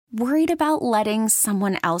Worried about letting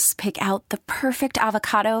someone else pick out the perfect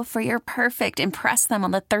avocado for your perfect impress them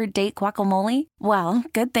on the third date guacamole? Well,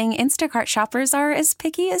 good thing Instacart shoppers are as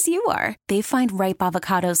picky as you are. They find ripe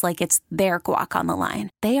avocados like it's their guac on the line.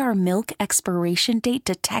 They are milk expiration date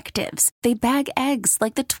detectives. They bag eggs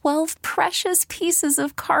like the 12 precious pieces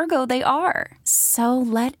of cargo they are. So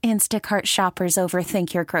let Instacart shoppers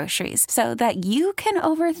overthink your groceries so that you can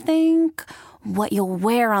overthink what you'll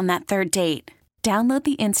wear on that third date. Download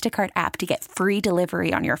the Instacart app to get free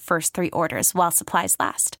delivery on your first 3 orders while supplies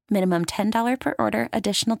last. Minimum $10 per order.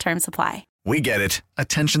 Additional terms apply. We get it.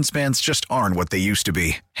 Attention spans just aren't what they used to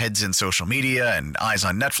be. Heads in social media and eyes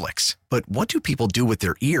on Netflix. But what do people do with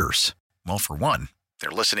their ears? Well, for one, they're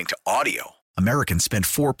listening to audio. Americans spend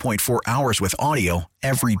 4.4 hours with audio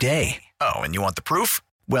every day. Oh, and you want the proof?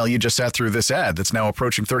 Well, you just sat through this ad that's now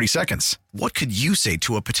approaching 30 seconds. What could you say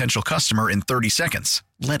to a potential customer in 30 seconds?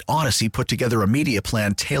 Let Odyssey put together a media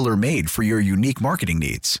plan tailor-made for your unique marketing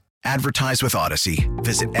needs. Advertise with Odyssey.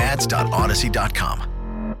 Visit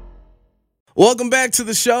ads.odyssey.com. Welcome back to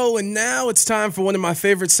the show, and now it's time for one of my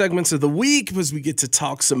favorite segments of the week because we get to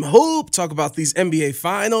talk some hoop, talk about these NBA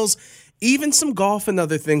finals, even some golf and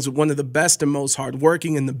other things with one of the best and most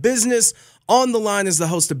hardworking in the business. On the line is the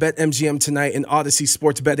host of BetMGM tonight and Odyssey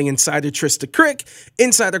Sports Betting Insider, Trista Crick.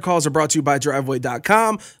 Insider calls are brought to you by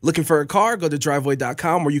Driveway.com. Looking for a car? Go to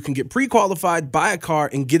Driveway.com where you can get pre-qualified, buy a car,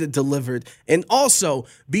 and get it delivered. And also,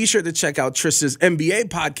 be sure to check out Trista's NBA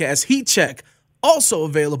podcast, Heat Check, also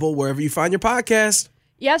available wherever you find your podcast.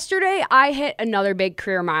 Yesterday, I hit another big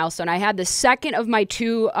career milestone. I had the second of my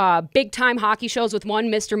 2 big-time hockey shows with one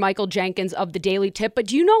Mr. Michael Jenkins of the Daily Tip. But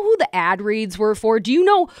do you know who the ad reads were for? Do you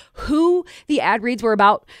know who the ad reads were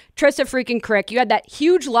about? Trista freaking Crick, you had that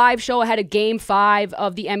huge live show ahead of Game 5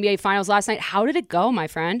 of the NBA Finals last night. How did it go, my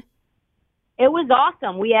friend? It was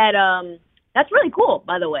awesome. We had that's really cool,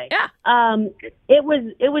 by the way. Yeah. It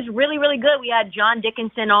was really, really good. We had John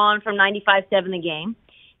Dickinson on from 95.7 The Game.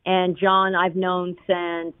 And John, I've known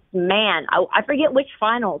since, I forget which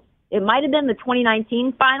finals. It might have been the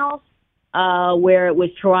 2019 finals where it was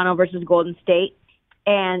Toronto versus Golden State.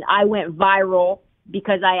 And I went viral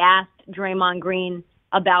because I asked Draymond Green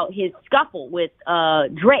about his scuffle with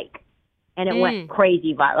Drake. And it went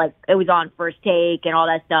crazy viral. Like, it was on First Take and all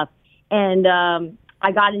that stuff. And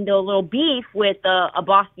I got into a little beef with a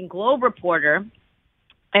Boston Globe reporter.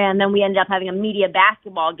 And then we ended up having a media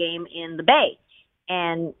basketball game in the Bay.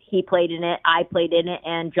 And he played in it, I played in it,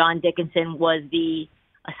 and John Dickinson was the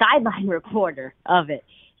sideline reporter of it.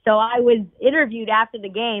 So I was interviewed after the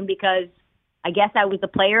game because I guess I was the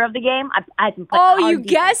player of the game. I had some you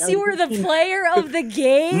guess you were the player of the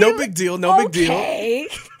game? No big deal, big deal.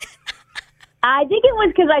 I think it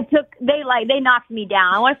was because they knocked me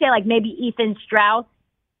down. I want to say like maybe Ethan Strauss.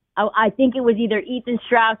 I think it was either Ethan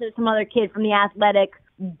Strauss or some other kid from the Athletics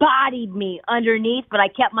bodied me underneath, but I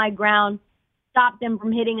kept my ground. Stopped them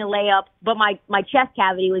from hitting a layup, but my chest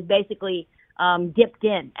cavity was basically dipped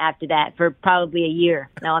in after that for probably a year.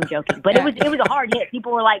 No, I'm joking, but it was a hard hit.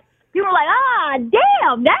 People were like,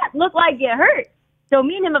 damn, that looked like it hurt. So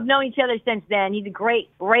me and him have known each other since then. He's a great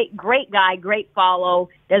guy, great follow.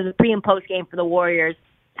 Does a pre and post game for the Warriors.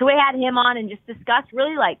 So we had him on and just discussed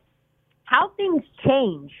really like how things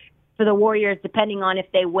change for the Warriors depending on if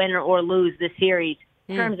they win or lose this series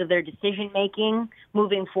in terms of their decision making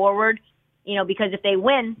moving forward. You know, because if they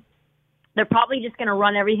win, they're probably just going to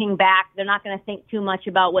run everything back. They're not going to think too much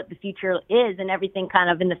about what the future is, and everything kind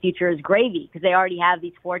of in the future is gravy because they already have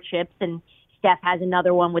these 4 chips, and Steph has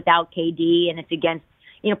another one without KD, and it's against,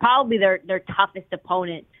 probably their toughest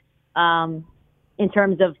opponent in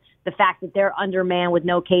terms of the fact that they're undermanned with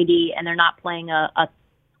no KD, and they're not playing a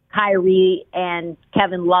Kyrie and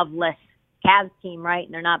Kevin Love-less Cavs team, right?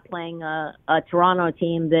 And they're not playing a Toronto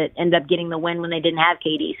team that ended up getting the win when they didn't have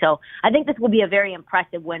KD. So I think this will be a very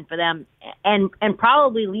impressive win for them and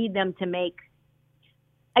probably lead them to make,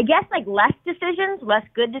 I guess, like less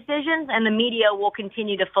good decisions, and the media will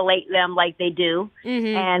continue to fillet them like they do.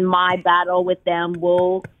 Mm-hmm. And my battle with them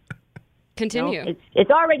will continue. It's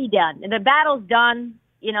already done. The battle's done.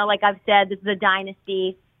 Like I've said, this is a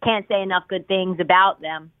dynasty. Can't say enough good things about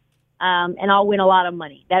them. And I'll win a lot of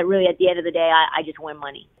money. That really, at the end of the day, I just win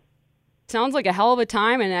money. Sounds like a hell of a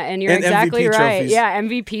time, and you're And exactly MVP right. trophies. Yeah,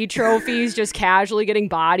 MVP trophies, just casually getting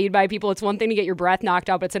bodied by people. It's one thing to get your breath knocked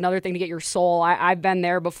out, but it's another thing to get your soul. I've been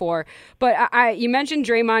there before. But you mentioned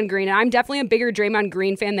Draymond Green, and I'm definitely a bigger Draymond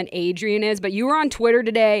Green fan than Adrian is, but you were on Twitter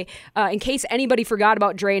today, in case anybody forgot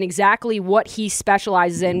about Dre and exactly what he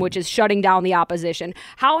specializes in, which is shutting down the opposition.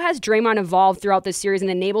 How has Draymond evolved throughout this series and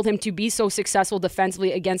enabled him to be so successful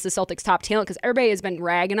defensively against the Celtics' top talent? Because everybody has been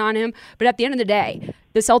ragging on him, but at the end of the day,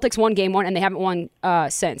 the Celtics won game one, and they haven't won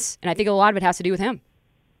since. And I think a lot of it has to do with him.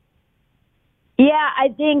 Yeah, I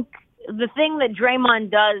think the thing that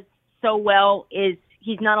Draymond does so well is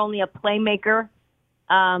he's not only a playmaker,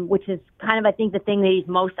 which is kind of, I think, the thing that he's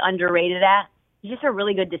most underrated at. He's just a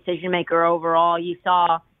really good decision maker overall. You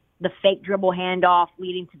saw the fake dribble handoff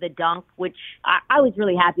leading to the dunk, which I was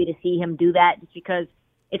really happy to see him do that just because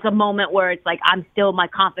it's a moment where it's like, my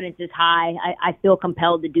confidence is high. I feel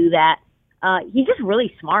compelled to do that. He's just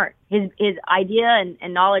really smart. His idea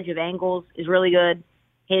and knowledge of angles is really good.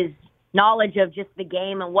 His knowledge of just the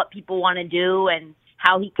game and what people want to do and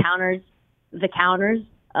how he counters the counters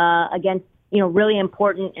against, really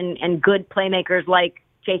important and good playmakers like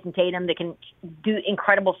Jason Tatum that can do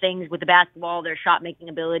incredible things with the basketball, their shot-making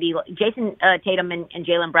ability. Jason Tatum and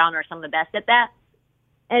Jaylen Brown are some of the best at that.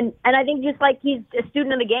 And I think just like he's a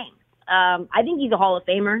student of the game. I think he's a Hall of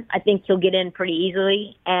Famer. I think he'll get in pretty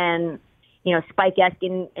easily. And, Spike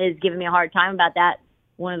Eskin is giving me a hard time about that.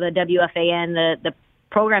 One of the WFAN, the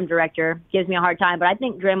program director, gives me a hard time. But I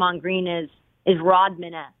think Draymond Green is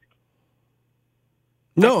Rodman-esque.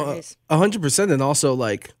 No, 100%. And also,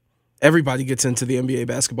 everybody gets into the NBA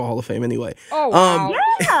Basketball Hall of Fame anyway. Oh, wow.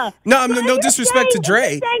 Yeah. No disrespect to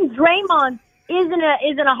Dre. If you're saying Draymond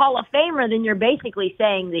isn't a Hall of Famer, then you're basically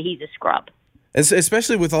saying that he's a scrub.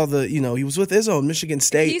 Especially with all the, he was with Izzo in Michigan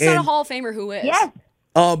State. He's not a Hall of Famer. Who is? Yes.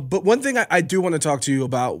 But one thing I do want to talk to you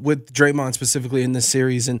about with Draymond specifically in this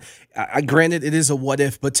series, and granted it is a what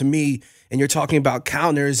if, but to me, and you're talking about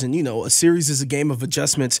counters and, a series is a game of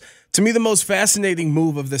adjustments. To me, the most fascinating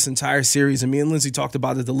move of this entire series, and me and Lindsay talked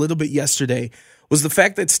about it a little bit yesterday, was the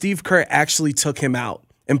fact that Steve Kerr actually took him out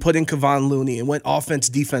and put in Kevon Looney and went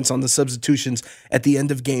offense-defense on the substitutions at the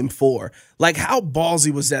end of Game 4. How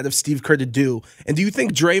ballsy was that of Steve Kerr to do? And do you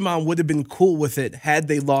think Draymond would have been cool with it had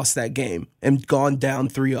they lost that game and gone down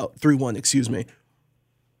 3-1, excuse me?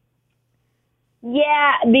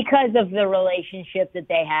 Yeah, because of the relationship that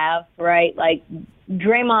they have, right?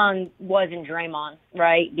 Draymond wasn't Draymond,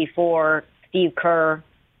 right, before Steve Kerr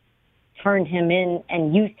turned him in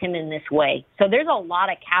and used him in this way. So there's a lot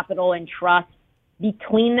of capital and trust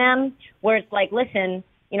between them where it's listen,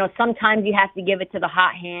 sometimes you have to give it to the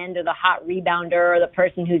hot hand or the hot rebounder or the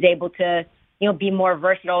person who's able to, be more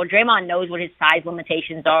versatile. Draymond knows what his size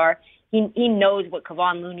limitations are. He knows what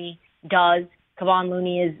Kevon Looney does. Kevon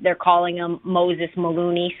Looney they're calling him Moses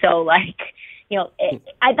Maloney. So I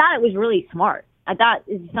thought it was really smart. I thought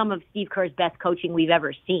it's some of Steve Kerr's best coaching we've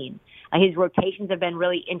ever seen. His rotations have been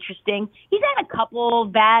really interesting. He's had a couple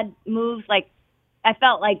bad moves. I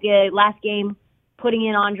felt like last game, putting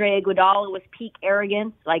in Andre Iguodala was peak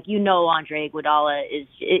arrogance. Andre Iguodala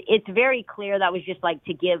it's very clear that was just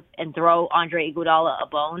to give and throw Andre Iguodala a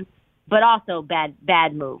bone, but also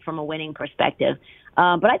bad move from a winning perspective.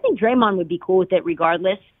 But I think Draymond would be cool with it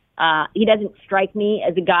regardless. He doesn't strike me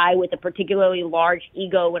as a guy with a particularly large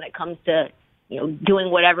ego when it comes to,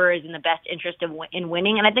 doing whatever is in the best interest in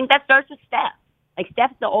winning. And I think that starts with Steph.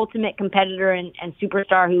 Steph's the ultimate competitor and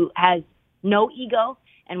superstar who has no ego.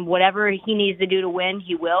 And whatever he needs to do to win,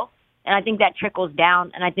 he will. And I think that trickles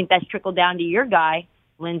down. And I think that's trickled down to your guy,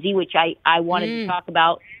 Lindsay, which I wanted to talk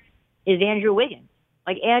about, is Andrew Wiggins.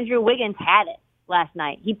 Andrew Wiggins had it last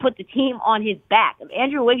night. He put the team on his back. If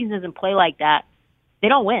Andrew Wiggins doesn't play like that, they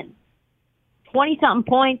don't win. 20-something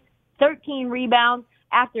points, 13 rebounds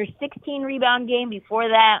after 16 rebound game before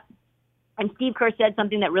that. And Steve Kerr said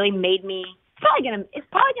something that really made me, it's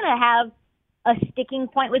probably gonna have a sticking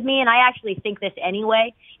point with me, and I actually think this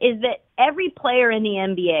anyway, is that every player in the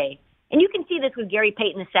NBA, and you can see this with Gary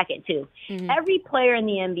Payton II too, every player in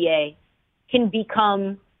the NBA can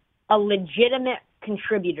become a legitimate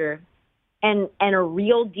contributor and a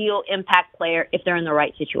real deal impact player if they're in the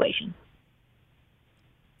right situation.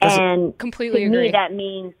 And completely to agree. me that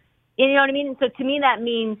means, you know what I mean? So to me that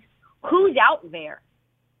means who's out there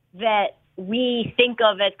that we think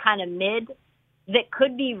of as kind of mid that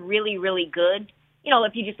could be really, really good.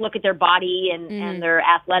 If you just look at their body and their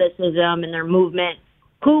athleticism and their movement,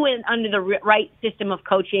 who under the right system of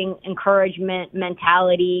coaching, encouragement,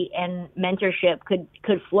 mentality, and mentorship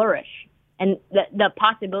could flourish. And the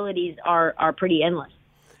possibilities are pretty endless.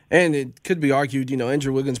 And it could be argued,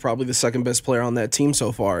 Andrew Wiggins probably the second best player on that team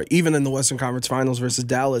so far, even in the Western Conference Finals versus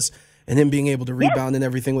Dallas, and him being able to rebound and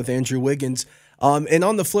everything with Andrew Wiggins. And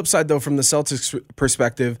on the flip side, though, from the Celtics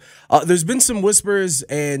perspective, there's been some whispers,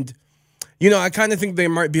 and I kind of think there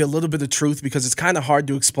might be a little bit of truth because it's kind of hard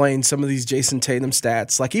to explain some of these Jason Tatum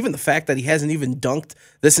stats, like even the fact that he hasn't even dunked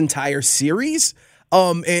this entire series.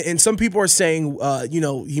 And some people are saying,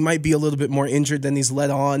 he might be a little bit more injured than he's let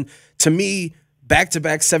on. To me,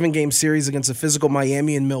 back-to-back 7-game series against a physical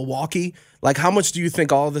Miami and Milwaukee. Like, how much do you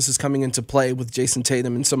think all of this is coming into play with Jason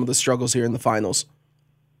Tatum and some of the struggles here in the finals?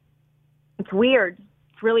 It's weird.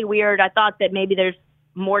 It's really weird. I thought that maybe there's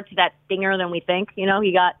more to that stinger than we think. He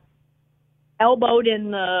got elbowed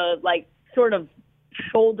in the sort of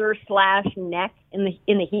shoulder/neck in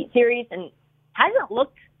the Heat series, and hasn't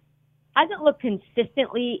looked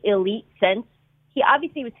consistently elite since. He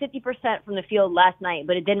obviously was 50% from the field last night,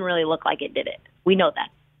 but it didn't really look like it, did it? We know that.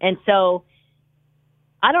 And so,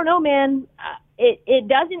 I don't know, man. It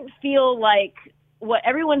doesn't feel like what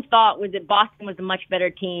everyone thought was that Boston was a much better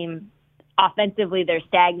team. Offensively, they're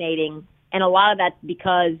stagnating. And a lot of that's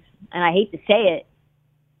because, and I hate to say it,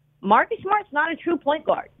 Marcus Smart's not a true point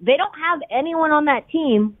guard. They don't have anyone on that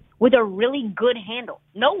team with a really good handle.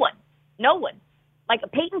 No one. Like,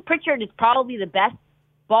 Peyton Pritchard is probably the best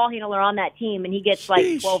ball handler on that team, and he gets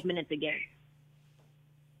 12 minutes a game.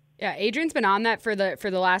 Yeah, Adrian's been on that for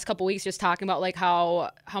the last couple weeks, just talking about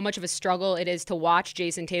how much of a struggle it is to watch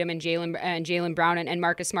Jason Tatum and Jaylen Brown and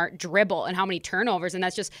Marcus Smart dribble, and how many turnovers. And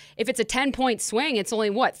that's just, if it's a 10-point swing, it's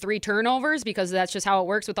only 3 turnovers, because that's just how it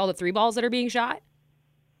works with all the 3 balls that are being shot.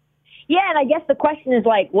 Yeah, and I guess the question is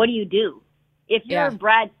what do you do? If you're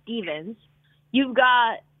Brad Stevens, you've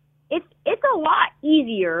got it's a lot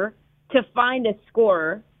easier to find a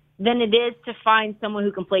scorer than it is to find someone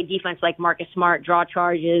who can play defense like Marcus Smart, draw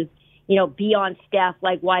charges, be on Steph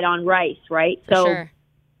like White on Rice, right? So sure.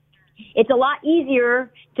 It's a lot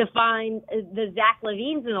easier to find the Zach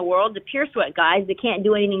LaVines in the world, the pure sweat guys that can't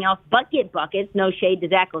do anything else but get buckets, no shade to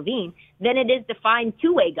Zach LaVine, than it is to find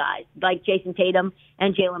two-way guys like Jason Tatum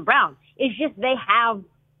and Jaylen Brown. It's just they have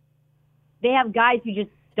guys who just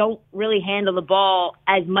don't really handle the ball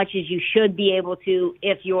as much as you should be able to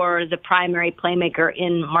if you're the primary playmaker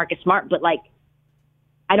in Marcus Smart. But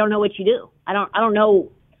I don't know what you do. I don't know.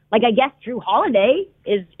 I guess Drew Holiday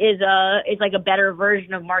is like a better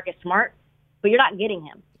version of Marcus Smart, but you're not getting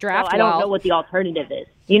him. Draft I don't know what the alternative is.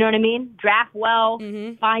 You know what I mean? Draft well,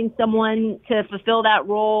 find someone to fulfill that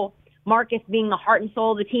role. Marcus being the heart and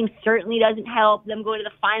soul of the team certainly doesn't help them go to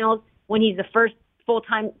the finals when he's the first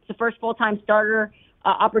full-time starter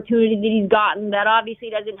opportunity that he's gotten. That obviously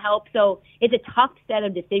doesn't help. So it's a tough set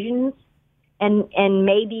of decisions. And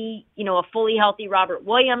maybe, a fully healthy Robert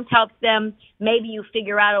Williams helps them. Maybe you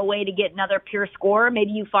figure out a way to get another pure scorer.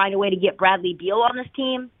 Maybe you find a way to get Bradley Beal on this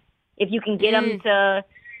team. If you can get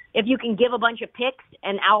if you can give a bunch of picks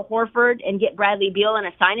and Al Horford and get Bradley Beal in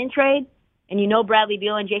a sign-in trade, and Bradley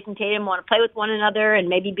Beal and Jason Tatum want to play with one another, and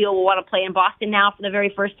maybe Beal will want to play in Boston now for the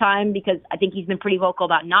very first time, because I think he's been pretty vocal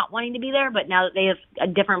about not wanting to be there, but now that they have a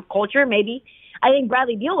different culture, maybe I think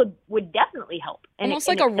Bradley Beal would definitely help. Almost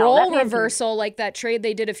like a role reversal, like that trade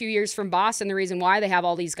they did a few years from Boston, the reason why they have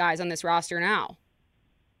all these guys on this roster now.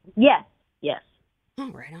 Yes. Oh,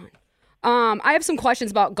 right on. I have some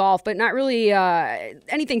questions about golf, but not really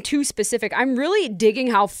anything too specific. I'm really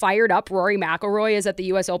digging how fired up Rory McIlroy is at the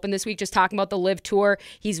U.S. Open this week, just talking about the LIV Tour.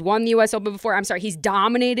 He's won the U.S. Open before. He's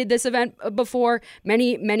dominated this event before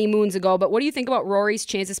many, many moons ago. But what do you think about Rory's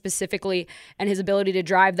chances specifically and his ability to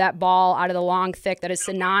drive that ball out of the long thick that is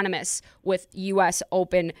synonymous with U.S.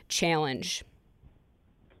 Open challenge?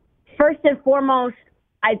 First and foremost,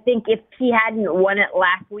 I think if he hadn't won it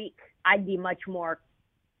last week, I'd be much more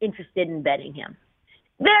interested in betting him.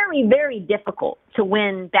 Very, very difficult to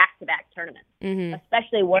win back-to-back tournaments,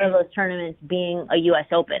 especially one of those tournaments being a U.S.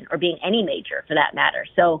 Open or being any major for that matter.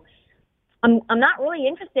 So I'm not really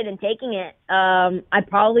interested in taking it. I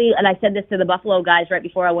probably, and I said this to the Buffalo guys right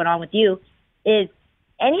before I went on with you, is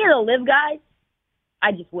any of the LIV guys,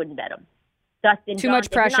 I just wouldn't bet them. Dustin Too much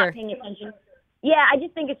pressure. Not paying attention. Yeah, I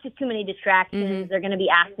just think it's just too many distractions. They're going to be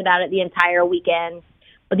asked about it the entire weekend.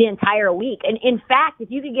 The entire week. And in fact, if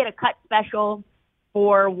you could get a cut special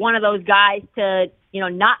for one of those guys to,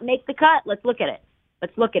 not make the cut, let's look at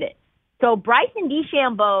it. So Bryson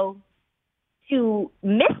DeChambeau to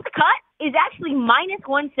miss the cut is actually minus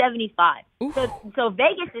 175. So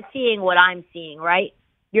Vegas is seeing what I'm seeing, right?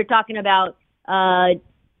 You're talking about,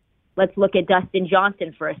 let's look at Dustin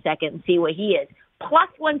Johnson for a second and see what he is. Plus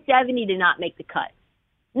 170 to not make the cut.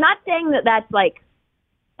 Not saying that that's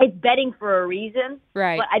it's betting for a reason.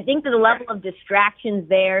 Right. But I think that the level of distractions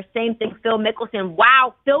there, same thing, Phil Mickelson.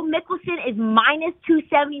 Wow, Phil Mickelson is minus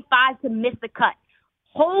 275 to miss the cut.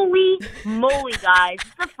 Holy moly, guys. This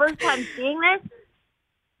is the first time seeing this.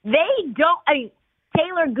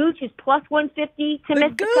 Taylor Gooch is plus 150 to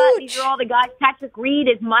miss the cut. These are all the guys. Patrick Reed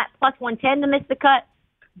is plus 110 to miss the cut.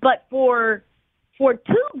 But for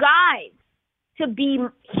two guys to be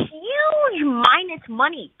huge minus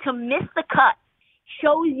money to miss the cut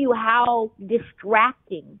shows you how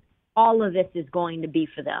distracting all of this is going to be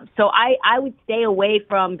for them. So I would stay away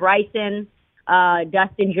from Bryson,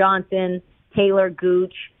 Dustin Johnson, Taylor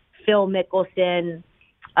Gooch, Phil Mickelson,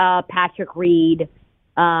 Patrick Reed.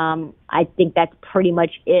 I think that's pretty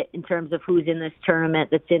much it in terms of who's in this tournament.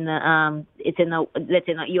 That's in the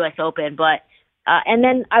U.S. Open. But and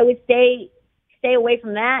then I would stay away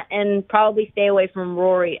from that and probably stay away from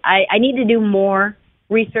Rory. I need to do more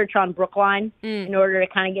research on Brookline in order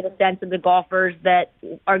to kind of get a sense of the golfers that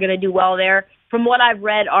are going to do well there. From what I've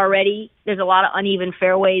read already, there's a lot of uneven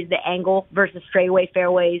fairways, the angle versus straightaway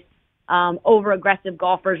fairways. Over-aggressive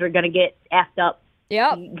golfers are going to get effed up.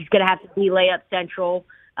 Yep. It's going to have to be layup central.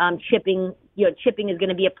 Chipping is going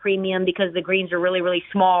to be a premium because the greens are really, really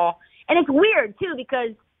small. And it's weird, too,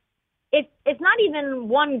 because it's not even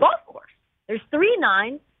one golf course. There's 3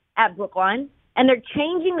 nines at Brookline, and they're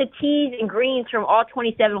changing the tees and greens from all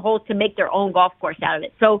 27 holes to make their own golf course out of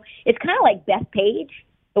it. So it's kind of like Bethpage,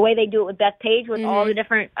 the way they do it with Bethpage with all the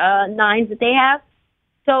different nines that they have.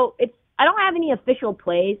 So I don't have any official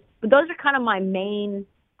plays, but those are kind of my main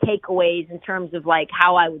takeaways in terms of like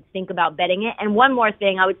how I would think about betting it. And one more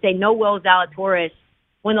thing, I would say no Will Zalatoris.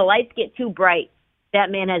 When the lights get too bright,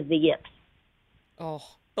 that man has the yips. Oh,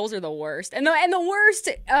 those are the worst. And the worst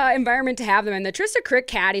environment to have them in. The Trista Crick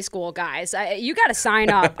Caddy School, guys. You got to sign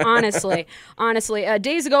up, honestly.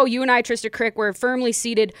 Days ago, you and I, Trista Crick, were firmly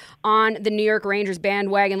seated on the New York Rangers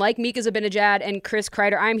bandwagon. Like Mika Zibanejad and Chris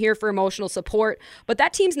Kreider, I'm here for emotional support. But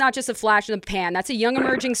that team's not just a flash in the pan. That's a young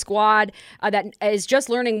emerging squad that is just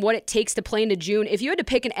learning what it takes to play into June. If you had to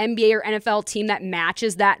pick an NBA or NFL team that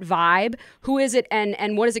matches that vibe, who is it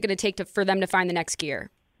and what is it going to take for them to find the next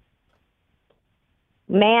gear?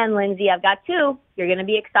 Man, Lindsay, I've got 2. You're going to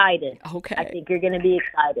be excited. Okay. I think you're going to be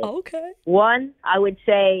excited. Okay. One, I would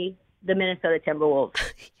say the Minnesota Timberwolves,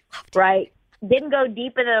 right? Didn't go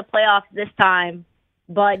deep into the playoffs this time,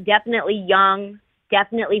 but definitely young,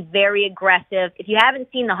 definitely very aggressive. If you haven't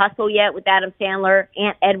seen The Hustle yet with Adam Sandler,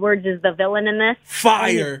 Ant Edwards is the villain in this.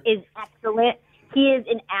 Fire. He is excellent. He is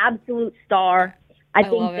an absolute star. I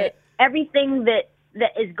think that everything that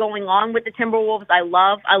is going on with the Timberwolves, I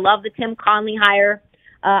love. I love the Tim Conley hire.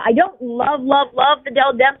 I don't love the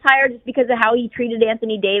Dell Demps hire just because of how he treated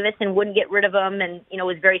Anthony Davis and wouldn't get rid of him and,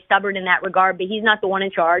 was very stubborn in that regard, but he's not the one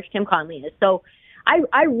in charge. Tim Conley is. So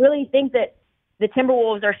I really think that the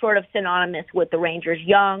Timberwolves are sort of synonymous with the Rangers.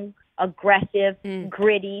 Young, aggressive,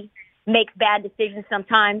 gritty, makes bad decisions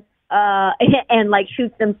sometimes, and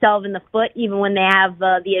shoots themselves in the foot even when they have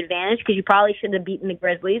the advantage because you probably shouldn't have beaten the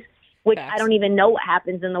Grizzlies, which I don't even know what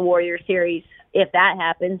happens in the Warriors series if that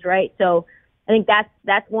happens, right? So I think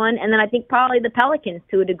that's one. And then I think probably the Pelicans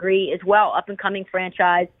to a degree as well, up-and-coming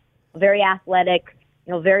franchise, very athletic,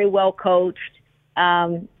 very well coached.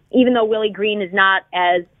 Even though Willie Green is not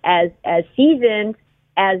as seasoned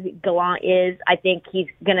as Gallant is, I think he's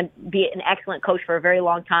going to be an excellent coach for a very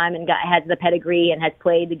long time and has the pedigree and has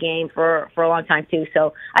played the game for a long time too.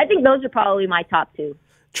 So I think those are probably my top 2.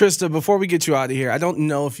 Trista, before we get you out of here, I don't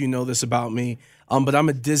know if you know this about me, but I'm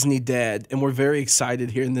a Disney dad, and we're very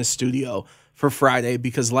excited here in this studio for Friday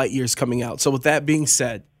because Lightyear's coming out. So with that being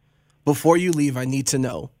said, before you leave, I need to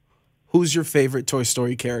know, who's your favorite Toy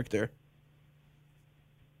Story character?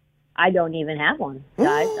 I don't even have one,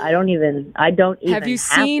 guys. I don't even Have you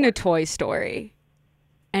seen a Toy Story?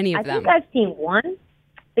 Any of them? I think I've seen one.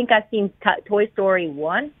 I think I've seen Toy Story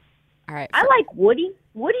 1. All right. I like Woody.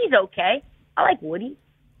 Woody's okay. I like Woody.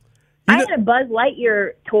 I had a Buzz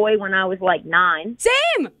Lightyear toy when I was 9.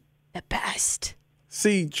 Same. The best.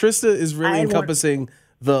 See, Trista is really encompassing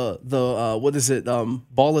the what is it?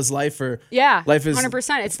 Ball is life or life is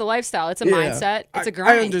 100%. It's the lifestyle. It's a mindset. It's a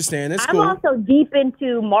grind. I understand. It's I'm cool. also deep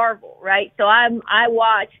into Marvel, right? So I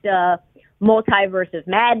watched Multiverse of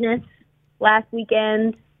Madness last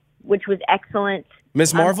weekend, which was excellent.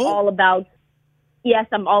 Miss Marvel?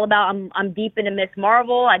 I'm deep into Miss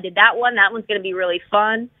Marvel. I did that one. That one's going to be really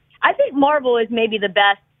fun. I think Marvel is maybe the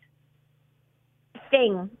best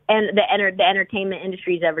thing and the entertainment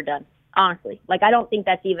industry's ever done, honestly. I don't think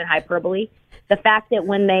that's even hyperbole. The fact that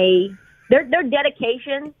when their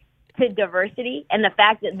dedication to diversity, and the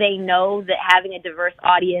fact that they know that having a diverse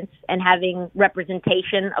audience and having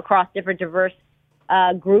representation across different diverse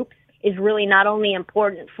groups is really not only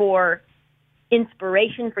important for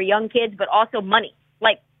inspiration for young kids, but also money.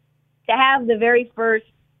 Like, to have the very first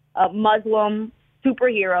Muslim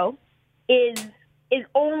superhero is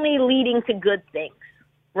only leading to good things,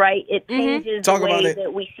 right? It changes the way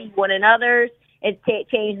that we see one another. It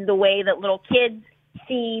changes the way that little kids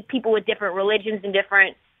see people with different religions and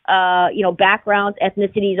different backgrounds,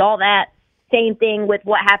 ethnicities, all that. Same thing with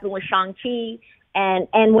what happened with Shang-Chi.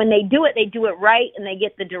 And when they do it right, and they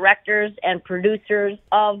get the directors and producers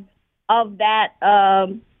of that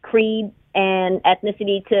creed and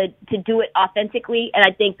ethnicity to do it authentically. And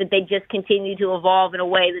I think that they just continue to evolve in a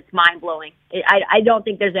way that's mind-blowing. I don't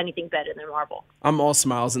think there's anything better than Marvel. I'm all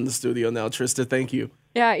smiles in the studio now, Trista. Thank you.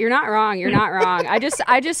 Yeah, you're not wrong. You're not wrong. I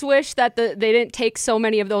just wish that they didn't take so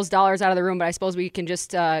many of those dollars out of the room, but I suppose we can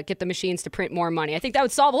just get the machines to print more money. I think that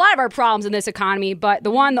would solve a lot of our problems in this economy. But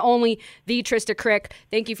the one, the only, the Trista Crick,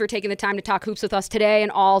 thank you for taking the time to talk hoops with us today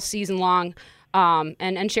and all season long,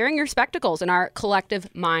 and sharing your spectacles in our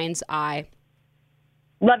collective mind's eye.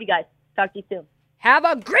 Love you guys. Talk to you soon. Have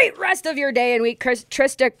a great rest of your day and week.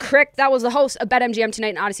 Trista Crick, that was the host of BetMGM Tonight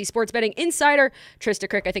and Odyssey Sports Betting Insider. Trista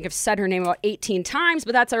Crick, I think I've said her name about 18 times,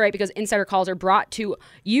 but that's all right because Insider Calls are brought to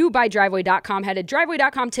you by Driveway.com. Head to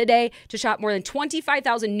Driveway.com today to shop more than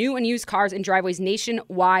 25,000 new and used cars in Driveway's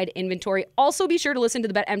nationwide inventory. Also, be sure to listen to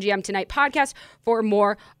the BetMGM Tonight podcast for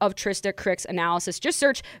more of Trista Crick's analysis. Just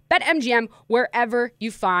search BetMGM wherever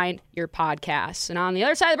you find your podcasts. And on the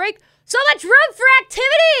other side of the break, so much room for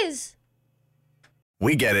activities!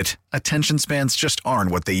 We get it. Attention spans just aren't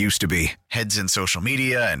what they used to be. Heads in social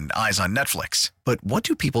media and eyes on Netflix. But what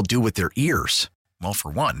do people do with their ears? Well, for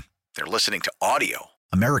one, they're listening to audio.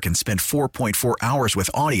 Americans spend 4.4 hours with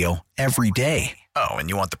audio every day. Oh, and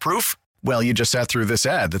you want the proof? Well, you just sat through this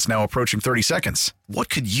ad that's now approaching 30 seconds. What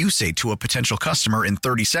could you say to a potential customer in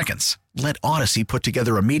 30 seconds? Let Odyssey put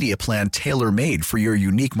together a media plan tailor-made for your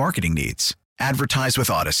unique marketing needs. Advertise with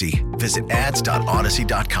Odyssey. Visit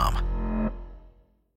ads.odyssey.com.